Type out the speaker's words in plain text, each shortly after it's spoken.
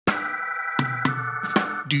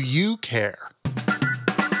Do you care?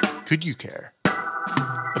 Could you care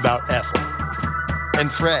about Ethel and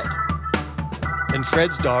Fred and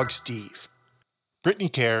Fred's dog Steve? Brittany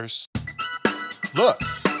cares. Look,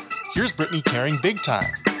 here's Brittany caring big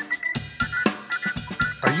time.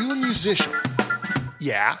 Are you a musician?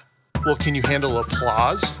 Yeah. Well, can you handle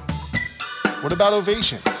applause? What about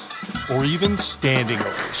ovations? Or even standing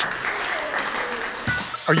ovations?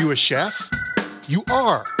 Are you a chef? You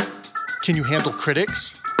are. Can you handle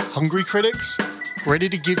critics? Hungry critics? Ready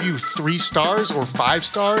to give you 3 stars or 5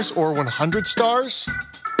 stars or 100 stars?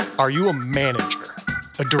 Are you a manager,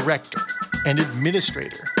 a director, an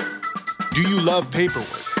administrator? Do you love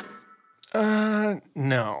paperwork?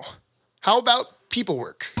 No. How about people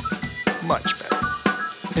work? Much better.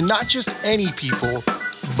 And not just any people,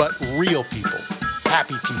 but real people,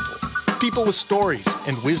 happy people, people with stories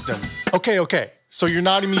and wisdom. Okay. So you're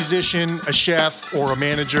not a musician, a chef, or a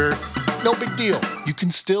manager. No big deal. You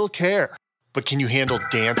can still care. But can you handle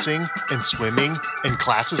dancing and swimming and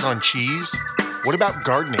classes on cheese? What about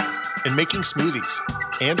gardening and making smoothies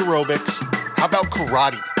and aerobics? How about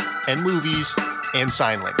karate and movies and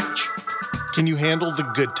sign language? Can you handle the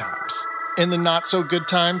good times and the not so good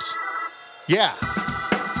times? Yeah,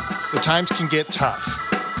 the times can get tough,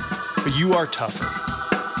 but you are tougher,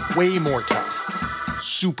 way more tough,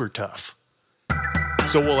 super tough.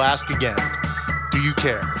 So we'll ask again, do you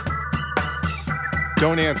care?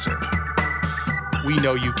 Don't answer. We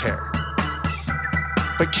know you care.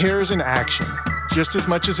 But care is an action, just as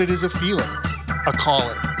much as it is a feeling, a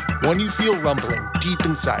calling, one you feel rumbling deep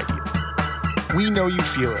inside you. We know you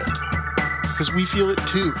feel it, because we feel it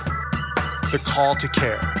too, the call to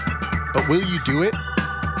care. But will you do it?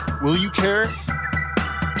 Will you care?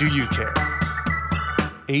 Do you care?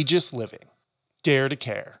 Aegis living. Dare to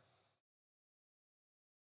care.